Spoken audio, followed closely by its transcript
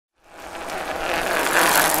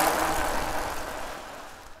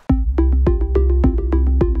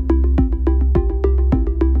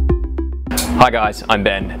Hi guys, I'm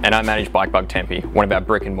Ben and I manage Bikebug Tempe, one of our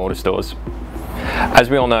brick and mortar stores. As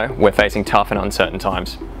we all know, we're facing tough and uncertain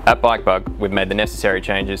times. At Bikebug, we've made the necessary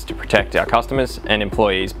changes to protect our customers and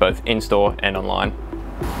employees both in-store and online.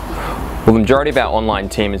 While the majority of our online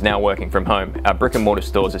team is now working from home, our brick and mortar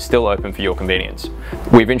stores are still open for your convenience.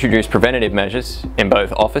 We've introduced preventative measures in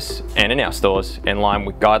both office and in our stores in line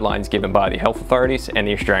with guidelines given by the health authorities and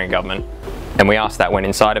the Australian government. And we ask that when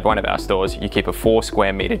inside of one of our stores, you keep a 4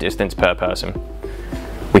 square metre distance per person.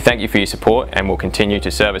 We thank you for your support and will continue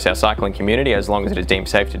to service our cycling community as long as it is deemed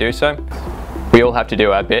safe to do so. We all have to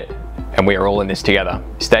do our bit and we are all in this together.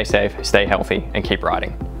 Stay safe, stay healthy and keep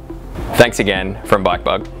riding. Thanks again from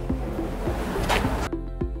Bikebug.